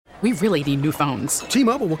We really need new phones.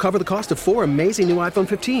 T-Mobile will cover the cost of 4 amazing new iPhone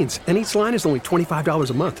 15s, and each line is only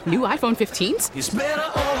 $25 a month. New iPhone 15s? It's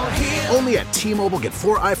better over here. Only at T-Mobile, get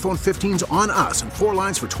 4 iPhone 15s on us and 4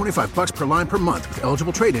 lines for $25 per line per month with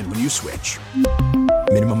eligible trade-in when you switch.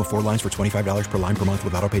 Minimum of 4 lines for $25 per line per month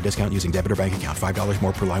with autopay discount using debit or bank account. $5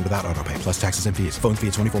 more per line without autopay, plus taxes and fees. Phone fee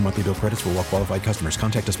at 24 monthly bill credits for well-qualified customers.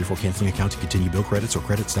 Contact us before canceling account to continue bill credits or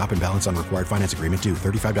credit stop and balance on required finance agreement due.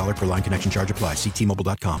 $35 per line connection charge applies. See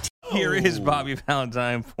T-Mobile.com. Here is Bobby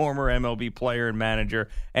Valentine, former MLB player and manager,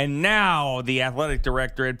 and now the athletic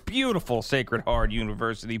director at beautiful Sacred Heart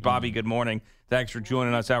University. Bobby, good morning. Thanks for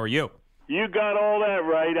joining us. How are you? You got all that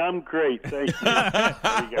right. I'm great. Thank you.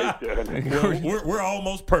 How you guys doing? We're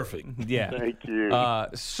almost perfect. Yeah. Thank you.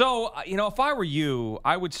 So, if I were you,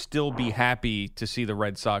 I would still be happy to see the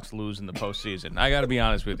Red Sox lose in the postseason. I got to be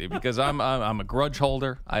honest with you, because I'm a grudge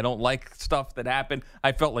holder. I don't like stuff that happened.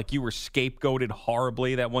 I felt like you were scapegoated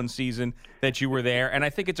horribly that one season that you were there, and I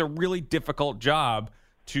think it's a really difficult job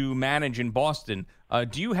to manage in Boston.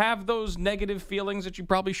 Do you have those negative feelings that you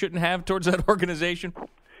probably shouldn't have towards that organization?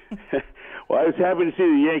 Well, I was happy to see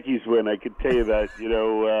the Yankees win. I can tell you that,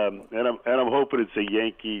 and I'm hoping it's a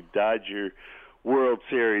Yankee-Dodger World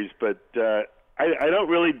Series. But I don't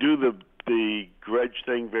really do the grudge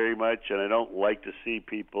thing very much, and I don't like to see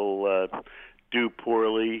people do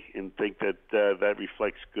poorly and think that that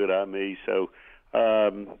reflects good on me. So,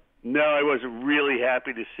 no, I wasn't really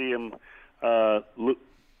happy to see them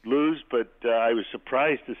lose, but I was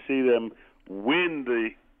surprised to see them win the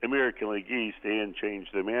American League East and change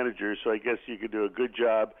the manager. So I guess you could do a good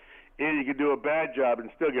job and you could do a bad job and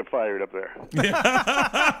still get fired up there.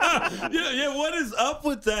 Yeah, what is up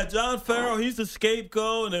with that? John Farrell, he's the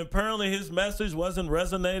scapegoat, and apparently his message wasn't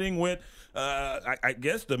resonating with, I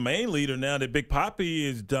guess, the main leader now that Big Papi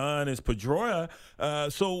is done, is Pedroia.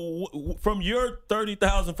 So from your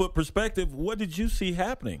 30,000-foot perspective, what did you see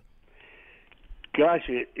happening? Gosh,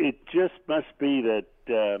 it just must be that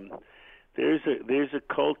there's a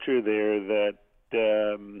culture there that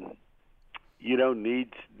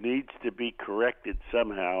needs to be corrected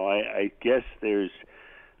somehow. I guess there's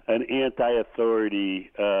an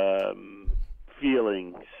anti-authority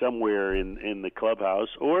feeling somewhere in the clubhouse,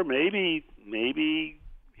 or maybe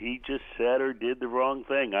he just said or did the wrong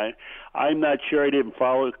thing. I'm not sure. I didn't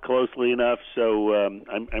follow it closely enough, so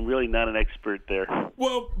I'm really not an expert there.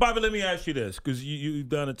 Well, Bobby, let me ask you this, because you've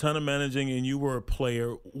done a ton of managing and you were a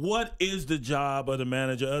player. What is the job of the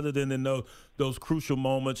manager other than to know those crucial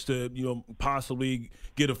moments to possibly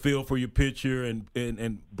get a feel for your pitcher and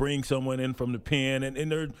bring someone in from the pen?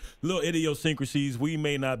 And there are little idiosyncrasies we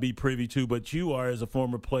may not be privy to, but you are as a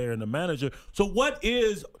former player and a manager. So what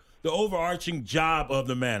is the overarching job of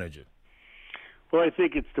the manager? Well, I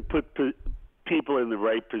think it's to put people in the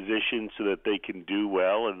right position so that they can do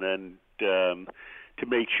well, and then to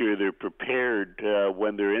make sure they're prepared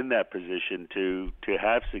when they're in that position to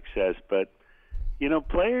have success. But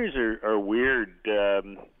players are weird.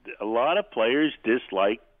 A lot of players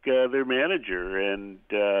dislike their manager, and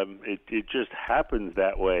it just happens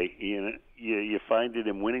that way. You find it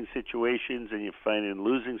in winning situations, and you find it in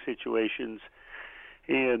losing situations.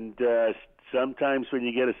 And sometimes when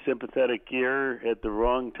you get a sympathetic ear at the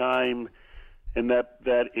wrong time, and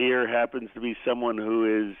that ear happens to be someone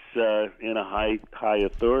who is in a high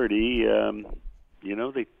authority,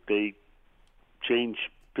 they change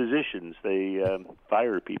positions. They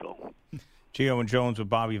fire people. Gio and Jones with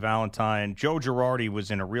Bobby Valentine. Joe Girardi was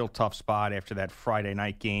in a real tough spot after that Friday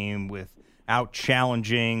night game without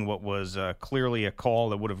challenging what was clearly a call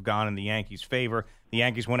that would have gone in the Yankees' favor. The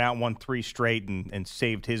Yankees went out and won 3 straight and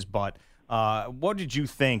saved his butt. What did you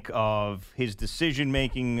think of his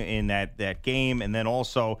decision-making in that game, and then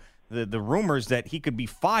also the rumors that he could be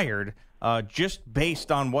fired just based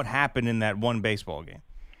on what happened in that one baseball game?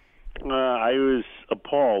 I was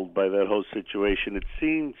appalled by that whole situation. It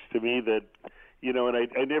seems to me that, and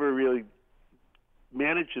I never really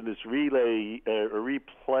managed in this replay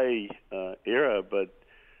era, but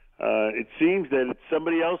it seems that it's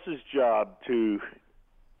somebody else's job to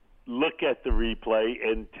look at the replay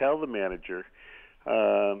and tell the manager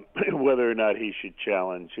whether or not he should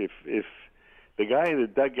challenge. If the guy in the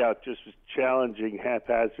dugout just was challenging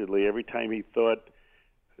haphazardly every time he thought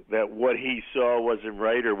that what he saw wasn't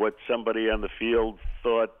right or what somebody on the field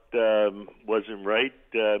thought wasn't right,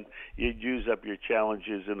 you'd use up your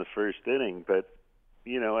challenges in the first inning. But,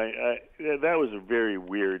 that was a very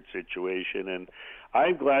weird situation. And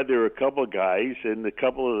I'm glad there were a couple of guys, and a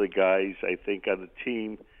couple of the guys, I think, on the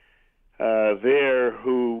team there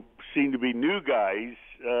who seemed to be new guys,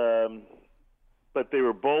 but they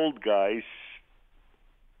were bold guys,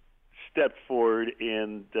 stepped forward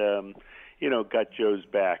and got Joe's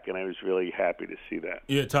back, and I was really happy to see that.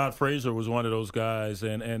 Yeah, Todd Frazier was one of those guys,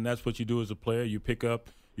 and that's what you do as a player. You pick up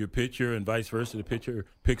your pitcher, and vice versa. The pitcher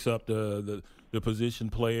picks up the position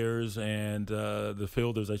players and the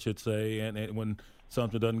fielders, I should say, and when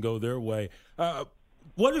something doesn't go their way.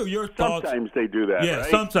 What are your thoughts? Sometimes they do that, yeah, right?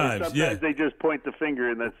 Sometimes they just point the finger,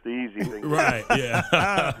 and that's the easy thing. Right,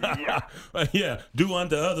 yeah. Yeah, do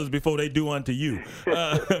unto others before they do unto you.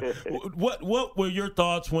 What were your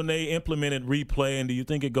thoughts when they implemented replay, and do you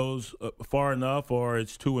think it goes far enough or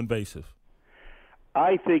it's too invasive?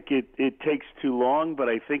 I think it takes too long, but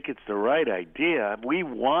I think it's the right idea. We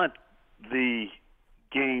want the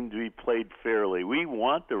game to be played fairly. We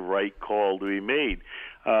want the right call to be made.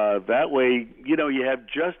 That way, you have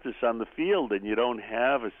justice on the field, and you don't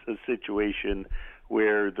have a situation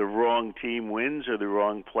where the wrong team wins or the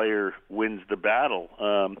wrong player wins the battle.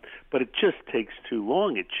 But it just takes too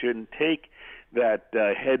long. It shouldn't take that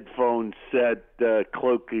headphone set,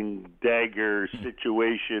 cloak and dagger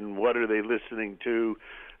situation. What are they listening to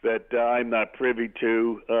that I'm not privy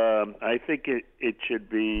to? I think it should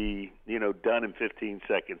be done in 15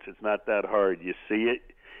 seconds. It's not that hard. You see it,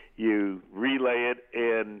 you relay it,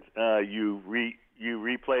 and you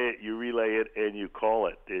replay it, you relay it, and you call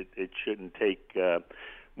it. It shouldn't take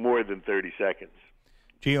more than 30 seconds.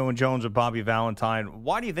 Gio and Jones with Bobby Valentine.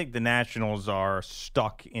 Why do you think the Nationals are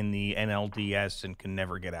stuck in the NLDS and can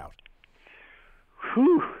never get out?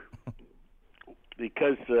 Whew.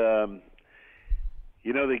 Because they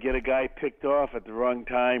get a guy picked off at the wrong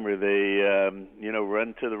time, or they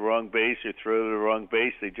run to the wrong base or throw to the wrong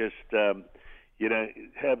base. They just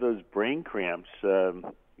have those brain cramps.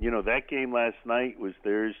 That game last night was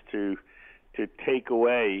theirs to take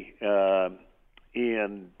away, a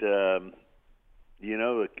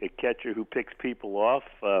catcher who picks people off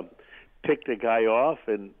picked a guy off,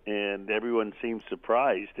 and everyone seemed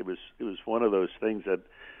surprised. It was one of those things that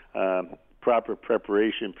proper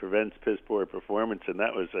preparation prevents piss poor performance, and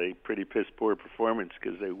that was a pretty piss poor performance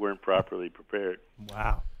because they weren't properly prepared.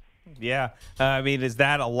 Wow. Yeah. Is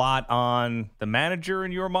that a lot on the manager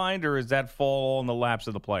in your mind, or does that fall all in the laps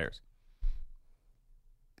of the players?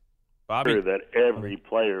 Bobby? Sure, that every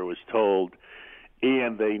player was told,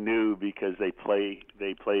 and they knew because they play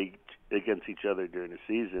against each other during the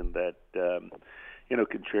season that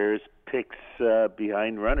Contreras picks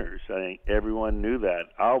behind runners. I think everyone knew that.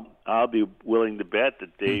 I'll be willing to bet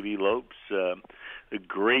that Davey Lopes, a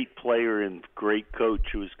great player and great coach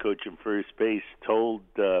who was coaching first base, told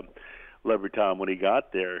Leverton when he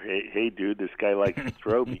got there, hey dude, this guy likes to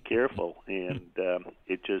throw, be careful. And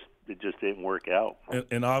it just didn't work out.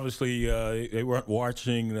 And obviously they weren't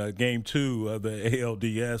watching Game 2 of the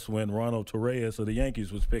ALDS when Ronald Torreyes of the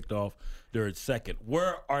Yankees was picked off there at second.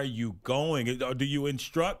 Where are you going? Do you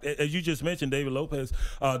instruct, as you just mentioned, Davey Lopes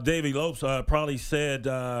probably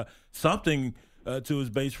said something to his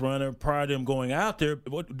base runner prior to him going out there.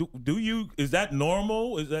 What is that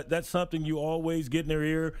normal? Is that something you always get in their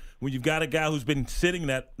ear when you've got a guy who's been sitting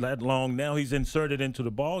that long? Now he's inserted into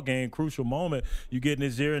the ball game, crucial moment. You get in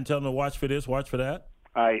his ear and tell him to watch for this, watch for that.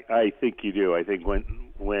 I think you do. I think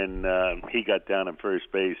when he got down at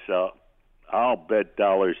first base, I'll bet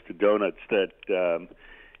dollars to donuts that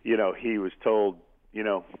he was told,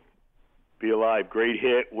 be alive, great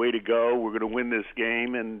hit, way to go, we're going to win this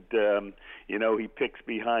game, and he picks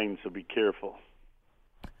behind, so be careful.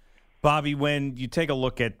 Bobby, when you take a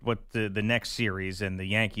look at what the next series and the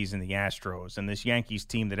Yankees and the Astros, and this Yankees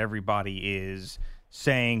team that everybody is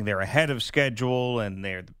saying they're ahead of schedule and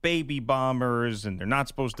they're the baby bombers and they're not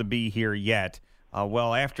supposed to be here yet,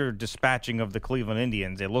 after dispatching of the Cleveland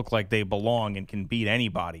Indians, they look like they belong and can beat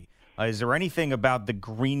anybody. Is there anything about the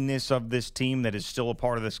greenness of this team that is still a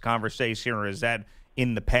part of this conversation, or is that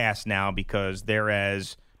in the past now because they're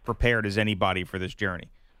as prepared as anybody for this journey?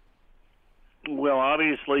 Well,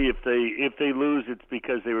 obviously, if they lose, it's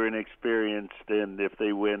because they were inexperienced, and if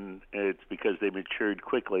they win, it's because they matured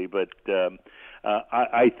quickly. But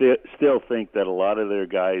I still think that a lot of their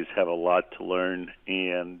guys have a lot to learn,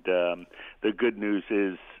 and the good news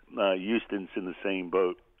is Houston's in the same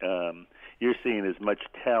boat. You're seeing as much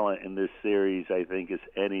talent in this series, I think,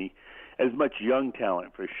 as much young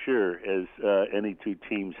talent for sure as any two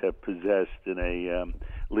teams have possessed in a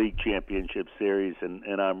league championship series,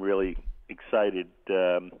 and I'm really excited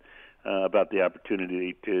about the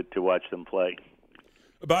opportunity to watch them play.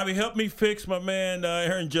 Bobby, help me fix my man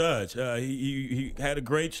Aaron Judge. He had a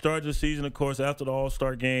great start to the season, of course, after the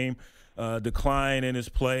All-Star game. Decline in his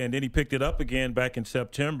play, and then he picked it up again back in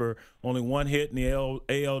September. Only one hit in the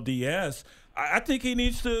ALDS. I think he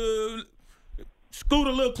needs to scoot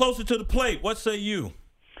a little closer to the plate. What say you?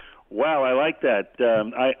 Wow, I like that.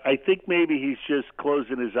 I think maybe he's just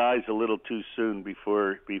closing his eyes a little too soon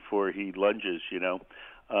before he lunges.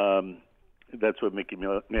 That's what Mickey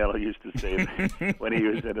Mantle used to say when he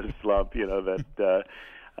was in a slump. That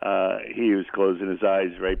he was closing his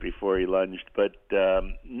eyes right before he lunged. But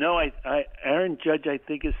no, Aaron Judge I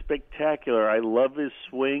think is spectacular. I love his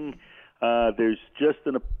swing.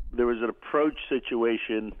 There was an approach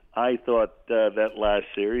situation, I thought, that last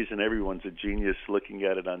series, and everyone's a genius looking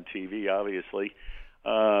at it on TV, obviously.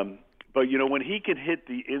 But, when he can hit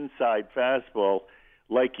the inside fastball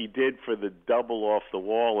like he did for the double off the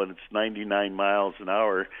wall and it's 99 miles an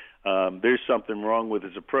hour, there's something wrong with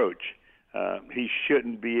his approach. He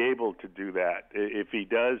shouldn't be able to do that. If he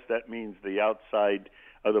does, that means the outside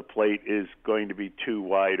of the plate is going to be too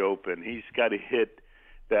wide open. He's got to hit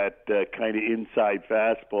that kind of inside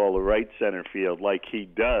fastball to right center field like he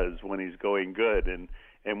does when he's going good, and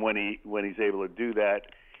when he's able to do that,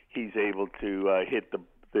 he's able to hit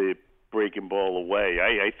the breaking ball away.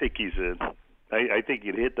 I think I think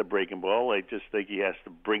he'd hit the breaking ball. I just think he has to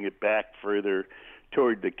bring it back further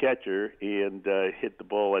toward the catcher and hit the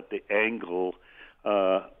ball at the angle,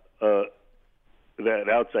 that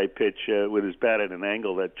outside pitch with his bat at an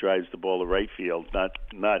angle that drives the ball to right field.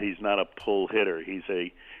 He's not a pull hitter. He's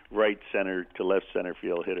a right center to left center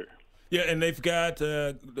field hitter. Yeah, and they've got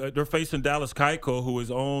they're facing Dallas Keuchel, who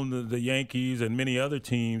has owned the Yankees and many other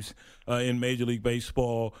teams in Major League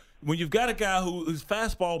Baseball. When you've got a guy whose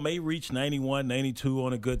fastball may reach 91, 92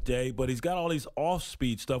 on a good day, but he's got all these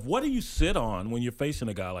off-speed stuff, what do you sit on when you're facing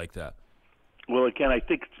a guy like that? Well, again, I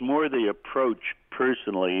think it's more the approach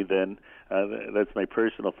personally than that's my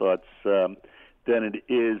personal thoughts, than it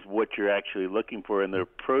is what you're actually looking for. And the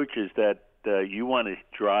approach is that you want to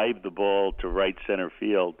drive the ball to right center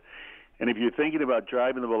field. And if you're thinking about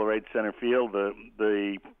driving the ball to right center field,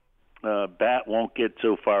 the bat won't get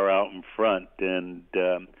so far out in front. And,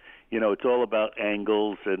 it's all about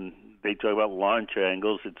angles, and they talk about launch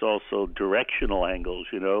angles. It's also directional angles.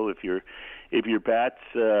 If your bat's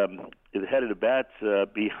the head of the bat's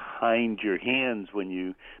behind your hands when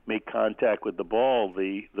you make contact with the ball's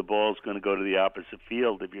going to go to the opposite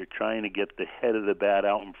field. If you're trying to get the head of the bat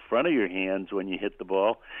out in front of your hands when you hit the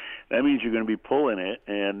ball, that means you're going to be pulling it,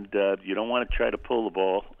 and you don't want to try to pull the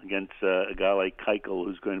ball against a guy like Keuchel,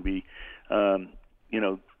 who's going to be,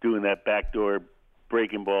 doing that backdoor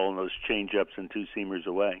breaking ball and those change-ups and two-seamers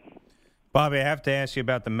away. Bobby, I have to ask you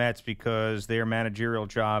about the Mets because their managerial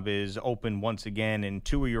job is open once again, and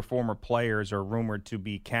two of your former players are rumored to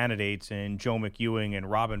be candidates in Joe McEwing and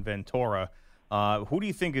Robin Ventura. Who do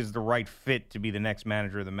you think is the right fit to be the next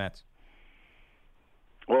manager of the Mets?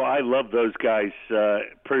 Well, I love those guys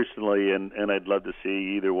personally, and I'd love to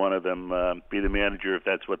see either one of them be the manager if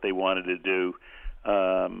that's what they wanted to do.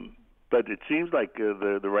 But it seems like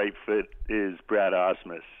the right fit is Brad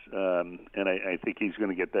Ausmus, and I think he's going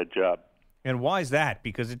to get that job. And why is that?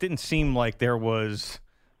 Because it didn't seem like there was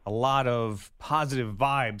a lot of positive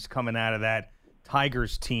vibes coming out of that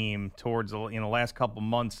Tigers team towards the last couple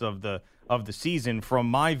months of the season. From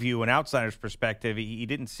my view, an outsider's perspective, it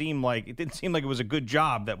didn't seem like it was a good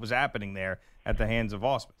job that was happening there at the hands of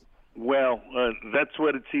Ausmus. Well, that's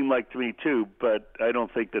what it seemed like to me too. But I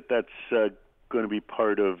don't think that's going to be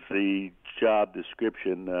part of the job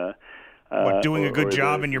description. Doing a good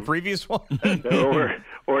job in your previous one?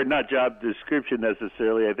 or not job description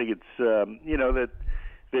necessarily. I think it's, that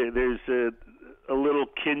there's a little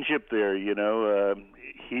kinship there,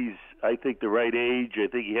 He's, I think, the right age. I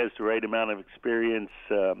think he has the right amount of experience.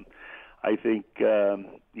 I think,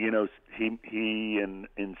 he and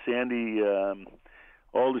Sandy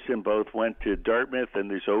Alderson both went to Dartmouth, and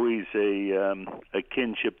there's always a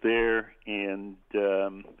kinship there. And,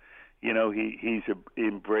 he's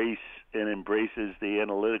embraces the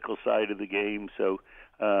analytical side of the game. So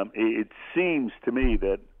it seems to me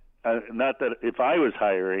that, not that if I was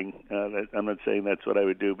hiring, I'm not saying that's what I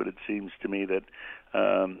would do, but it seems to me that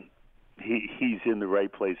he's in the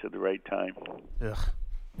right place at the right time. Ugh.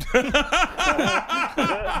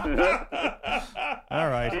 All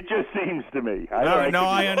right. It just seems to me. I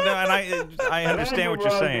understand what you're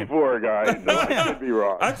saying. Before, guys, so I could be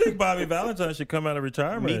wrong. I think Bobby Valentine should come out of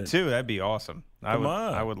retirement. Me too. That'd be awesome.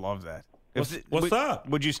 I would love that. What's up?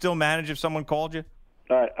 Would you still manage if someone called you?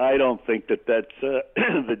 I don't think that's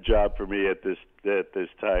the job for me at this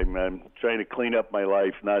time. I'm trying to clean up my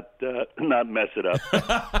life, not mess it up.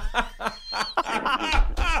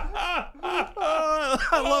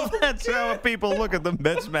 I love that's how people look at the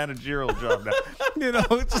Mets managerial job now.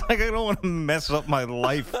 It's like I don't want to mess up my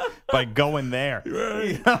life by going there.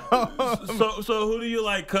 Right. So who do you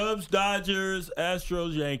like? Cubs, Dodgers,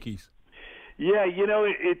 Astros, Yankees? Yeah,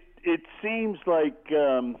 it seems like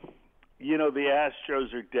the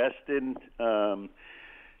Astros are destined.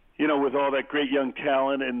 With all that great young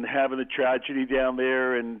talent and having the tragedy down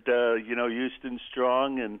there, and Houston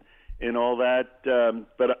strong and all that.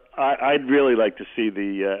 But I'd really like to see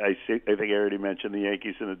I think I already mentioned the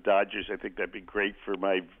Yankees and the Dodgers. I think that'd be great for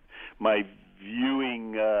my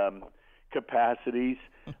viewing capacities.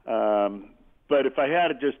 But if I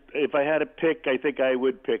had to pick, I think I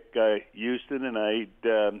would pick Houston, and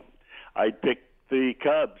I'd pick the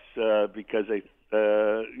Cubs because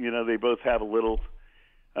they both have a little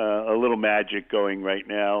magic going right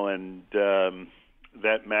now, and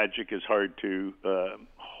that magic is hard to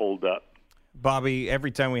hold up. Bobby,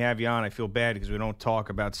 every time we have you on, I feel bad because we don't talk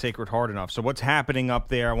about Sacred Heart enough. So what's happening up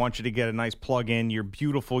there? I want you to get a nice plug in. Your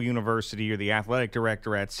beautiful university. You're the athletic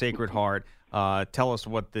director at Sacred Heart. Tell us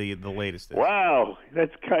what the latest is. Wow,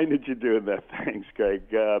 that's kind of you doing that. Thanks, Greg.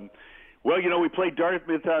 We played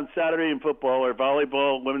Dartmouth on Saturday in football. Our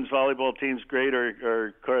women's volleyball team's great.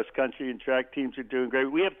 Our cross country and track teams are doing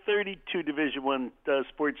great. We have 32 Division I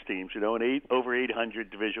sports teams, and over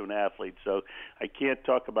 800 Division I athletes. So I can't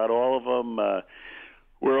talk about all of them.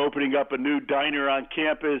 We're opening up a new diner on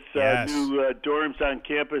campus, yes. New dorms on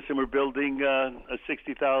campus, and we're building a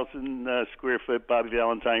 60,000 square foot Bobby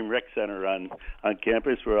Valentine Rec Center on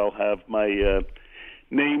campus, where I'll have my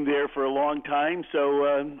name there for a long time. So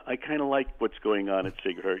I kind of like what's going on at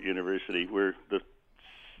Sacred Heart University. We're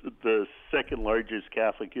the second largest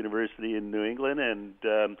Catholic university in New England, and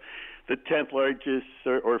the 10th largest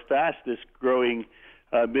or fastest growing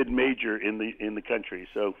mid-major in the country.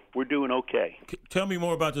 So we're doing okay. Tell me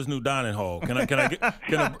more about this new dining hall. Can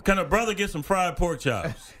a brother get some fried pork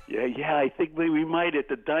chops? Yeah. I think we might at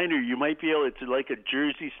the diner. You might be able. It's like a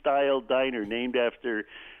Jersey-style diner named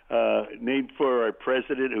for our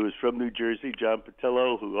president, who is from New Jersey, John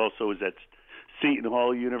Patillo, who also was at Seton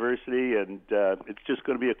Hall University, and it's just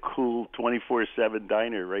going to be a cool 24/7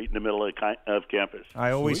 diner right in the middle of campus.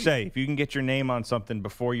 I always say, if you can get your name on something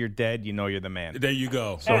before you're dead, you know you're the man. There you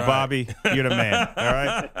go. So, right. Bobby, you're the man. All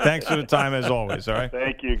right? Thanks for the time, as always. All right?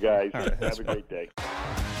 Thank you, guys. Have a great day.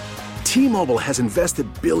 T-Mobile has invested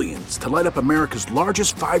billions to light up America's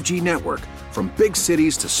largest 5G network, from big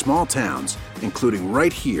cities to small towns, including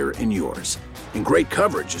right here in yours. And great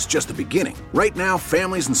coverage is just the beginning. Right now,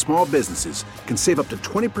 families and small businesses can save up to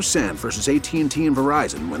 20% versus AT&T and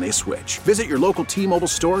Verizon when they switch. Visit your local T-Mobile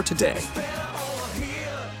store today.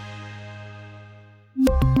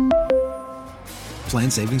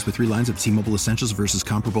 Plan savings with 3 lines of T-Mobile Essentials versus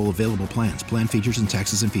comparable available plans. Plan features and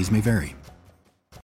taxes and fees may vary.